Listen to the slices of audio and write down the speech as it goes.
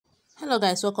Hello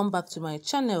guys, welcome back to my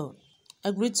channel.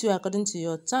 I greet you according to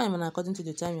your time and according to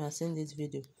the time you are seeing this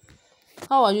video.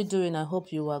 How are you doing? I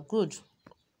hope you are good.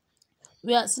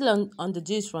 We are still on the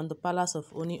gist from the palace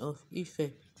of Ooni of Ife.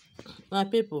 My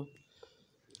people,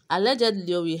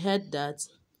 allegedly we heard that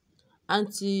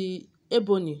Aunty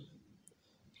Ebony,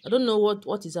 I don't know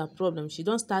what is her problem. She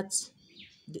don't start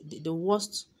the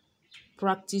worst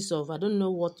practice of, I don't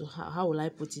know how will I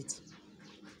put it.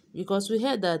 Because we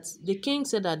heard that the king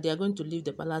said that they are going to leave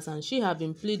the palace, and she have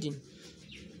been pleading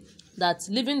that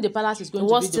leaving the palace is going to be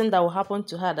the worst thing that will happen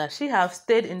to her, that she have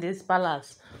stayed in this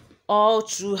palace all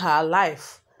through her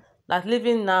life, that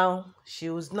living now she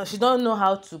don't know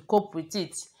how to cope with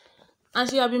it, and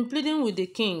she have been pleading with the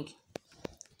king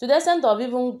to the extent of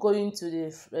even going to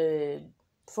the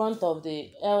front of the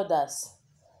elders.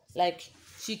 Like,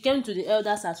 she came to the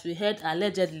elders, as we heard,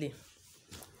 allegedly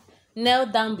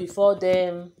knelt down before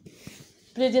them,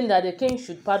 pleading that the king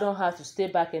should pardon her to stay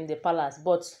back in the palace,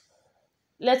 but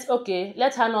let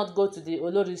her not go to the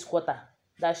olori's quarter,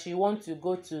 that she want to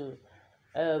go to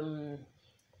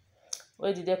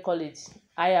what did they call it,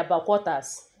 Ayaba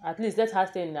quarters. At least let her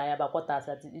stay in Ayaba quarters,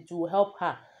 that it will help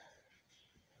her,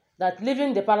 that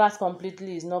leaving the palace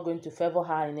completely is not going to favor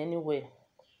her in any way.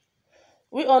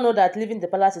 We all know that leaving the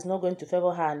palace is not going to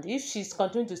favor her, and if she's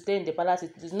continuing to stay in the palace,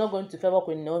 it is not going to favor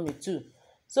Queen Naomi too.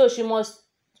 So she must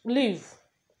leave.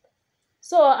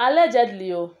 So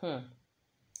allegedly,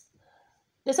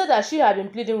 they said that she had been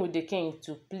pleading with the king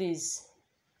to please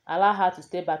allow her to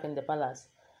stay back in the palace,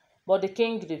 but the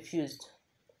king refused.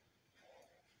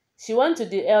 She went to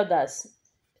the elders.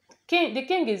 The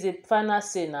king is the final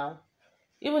say now.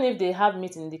 Even if they have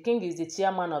meeting, the king is the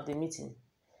chairman of the meeting.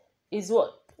 Is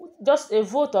what just a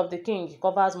vote of the king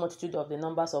covers multitude of the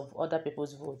numbers of other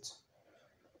people's votes.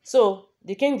 So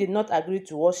the king did not agree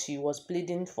to what she was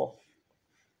pleading for.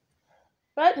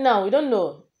 Right now, we don't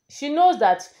know. She knows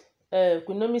that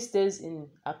Queen Naomi stays in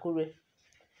Akure.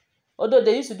 Although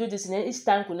they used to do this, each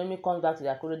time Queen Naomi comes back to the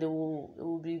Akure, they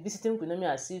will be visiting Queen Naomi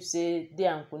as if say they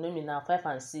and Queen Naomi now 5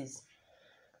 and 6.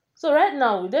 So right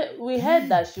now, we heard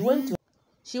that she went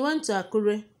to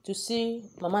Akure to see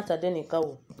Mama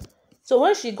Tadenikawo. So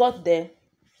when she got there,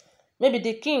 maybe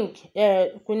the king,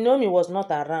 Queen Naomi was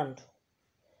not around.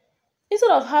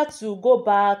 Instead of her to go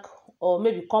back or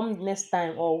maybe come next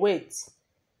time or wait,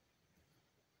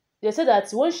 they said that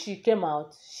when she came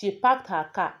out, she parked her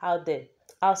car out there,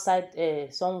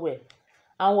 outside somewhere,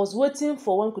 and was waiting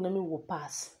for when Queen Naomi would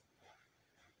pass.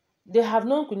 They have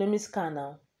known Queen Naomi's car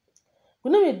now.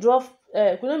 Queen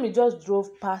Naomi just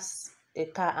drove past a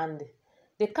car, and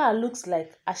the car looks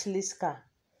like Ashley's car.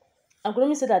 And Queen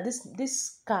Naomi said that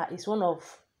this car is one of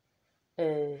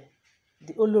the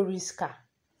Olori's car.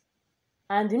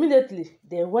 And immediately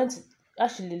they went,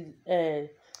 actually,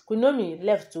 Queen Naomi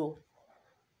left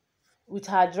with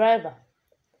her driver.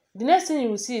 The next thing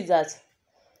you will see is that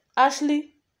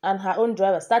Ashley and her own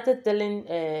driver started telling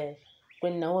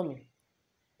Queen Naomi,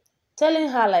 telling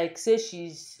her like, say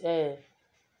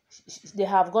they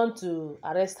have gone to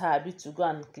arrest her, a bit to go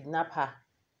and kidnap her.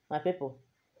 My people,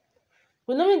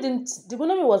 Queen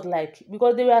Naomi was like,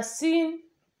 because they were seeing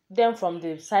them from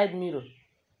the side mirror,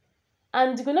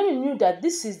 and Queen Naomi knew that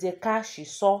this is the car she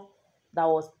saw that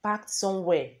was parked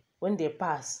somewhere when they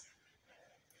passed.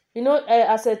 You know,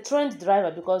 as a trained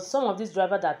driver, because some of these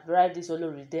drivers that drive this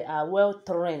Olories, they are well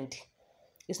trained.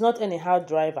 It's not anyhow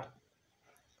driver.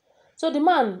 So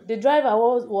the driver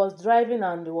was driving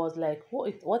and was like,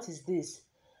 what is this?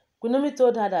 Queen Naomi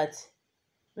told her that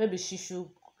maybe she should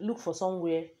look for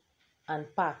somewhere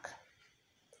and park.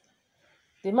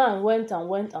 The man went and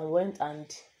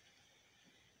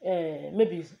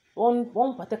maybe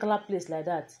one particular place like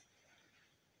that.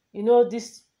 You know,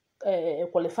 these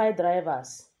qualified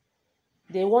drivers,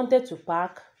 they wanted to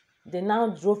park. They now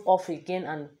drove off again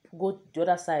and go to the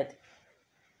other side.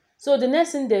 So the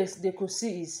next thing they could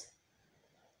see is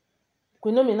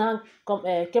Queen Naomi now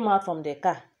came out from the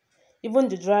car. Even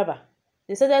the driver,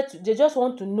 they said that they just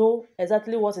want to know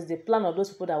exactly what is the plan of those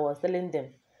people that was telling them.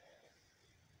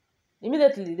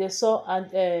 Immediately they saw,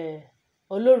 and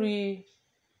Olori,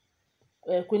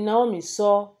 Queen Naomi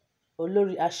saw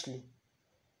Olori Ashley.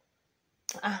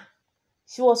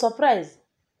 She was surprised.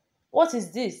 What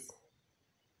is this?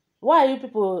 Why are you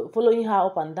people following her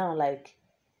up and down like?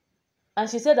 And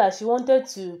she said that she wanted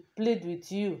to plead with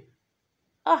you.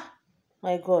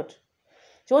 My God.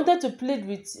 She wanted to plead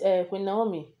with Queen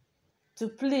Naomi to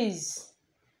please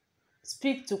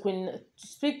speak to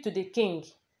the king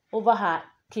over her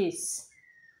case.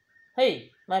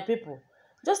 Hey, my people,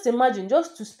 just imagine,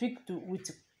 just to speak with,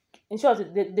 in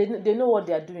short, they know what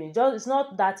they are doing. It's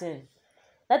not that thing.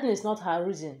 That thing is not her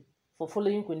reason for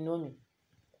following Queen Naomi.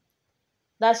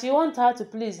 That she wants her to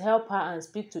please help her and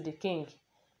speak to the king.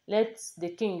 Let the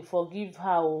king forgive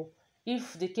her.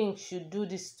 If the king should do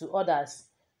this to others,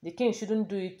 the king shouldn't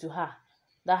do it to her.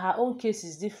 That her own case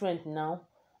is different now.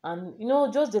 And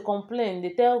just they complain,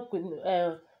 they tell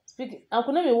speak. And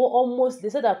Queen Naomi almost, they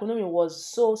said that Queen Naomi was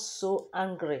so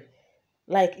angry.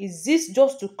 Like, is this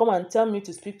just to come and tell me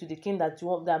to speak to the king that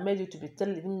that made you to be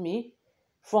telling me?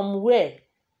 From where?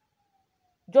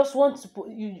 Just want to put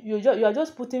you are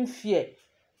just putting fear.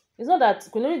 It's not that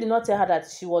Queen Naomi did not tell her that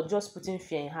she was just putting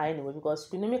fear in her anyway, because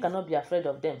Queen Naomi cannot be afraid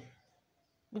of them.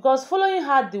 Because following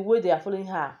her the way they are following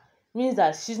her means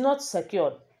that she's not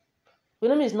secured.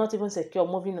 Queen Naomi is not even secure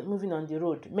moving on the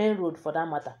road, main road for that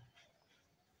matter.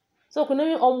 So Queen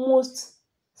Naomi almost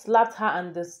slapped her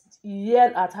and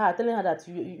yelled at her, telling her that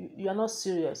you are not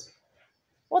serious.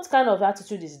 What kind of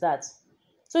attitude is that?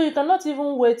 So you cannot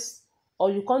even wait, or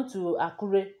you come to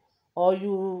Akure,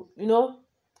 or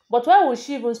but why would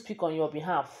she even speak on your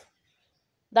behalf?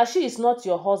 That she is not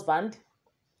your husband?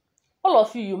 All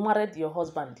of you married your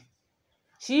husband.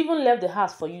 She even left the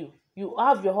house for you. You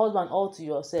have your husband all to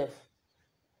yourself.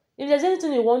 If there's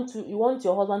anything you want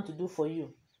your husband to do for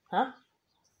you,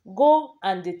 go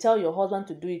and they tell your husband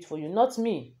to do it for you. Not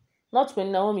me, not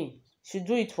Queen Naomi. She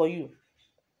do it for you.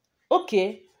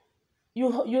 Okay, you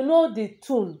know the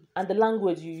tone and the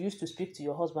language you use to speak to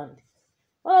your husband.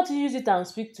 Why not you use it and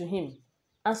speak to him,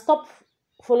 and stop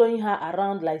following her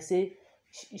around like say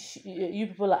you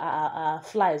people are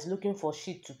flies looking for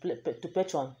shit to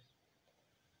perch on?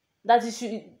 That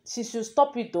she should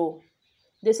stop it though.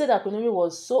 They said that Queen Naomi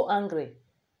was so angry,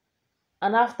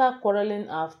 and after quarreling,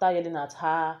 after yelling at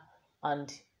her,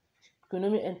 and Queen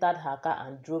Naomi entered her car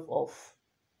and drove off.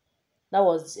 That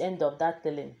was the end of that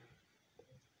telling.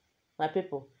 My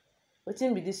people,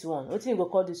 wetin be this one? Wetin you go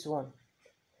call this one?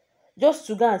 Just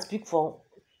to go and speak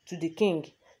to the king,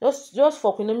 just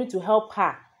for Queen Naomi to help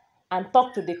her and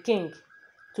talk to the king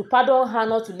to pardon her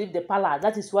not to leave the palace.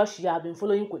 That is why she has been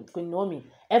following Queen Naomi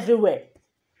everywhere.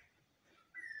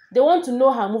 They want to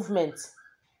know her movement.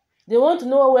 They want to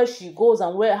know where she goes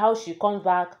and how she comes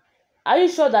back. Are you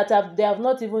sure that they have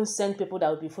not even sent people that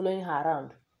will be following her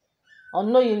around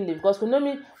unknowingly? Because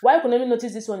why Queen Naomi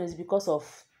noticed this one is because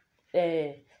of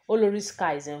Olori's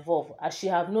car is involved, as she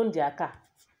have known their car.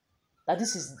 That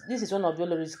this is one of the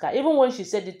Olori's car. Even when she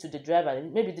said it to the driver,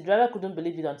 maybe the driver couldn't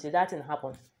believe it until that thing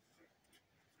happened.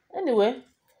 Anyway,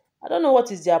 I don't know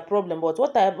what is their problem, but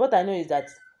what I know is that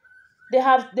they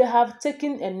have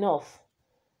taken enough.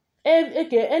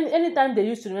 Okay, anytime they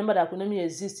used to remember that Queen Naomi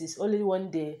exists is only when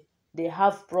they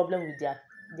have problem with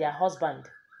their husband.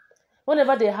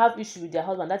 Whenever they have issue with their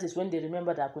husband, that is when they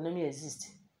remember that Queen Naomi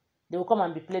exists. They will come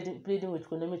and be pleading with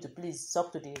Queen Naomi to please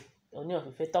talk to the Ooni of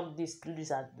Ife, talk this, do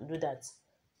this, and do that.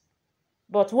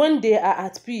 But when they are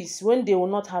at peace, when they will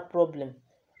not have problem,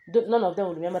 none of them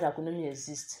will remember that Queen Naomi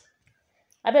exists.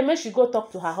 I bet make she go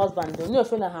talk to her husband. The Ooni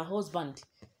of Ife na her husband.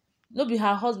 No be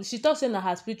her husband. She talks saying na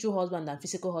her spiritual husband and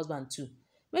physical husband too.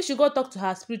 Make she go talk to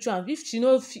her spiritual. And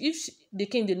if the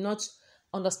king did not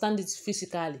understand it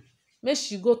physically, make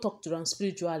she go talk to them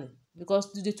spiritually.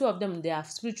 Because the two of them, they are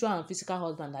spiritual and physical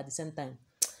husband at the same time.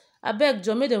 I beg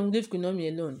John, make them leave Queen Naomi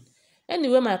alone.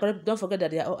 Anyway, my correct, don't forget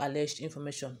that they are all alleged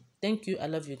information. Thank you. I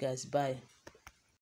love you guys. Bye.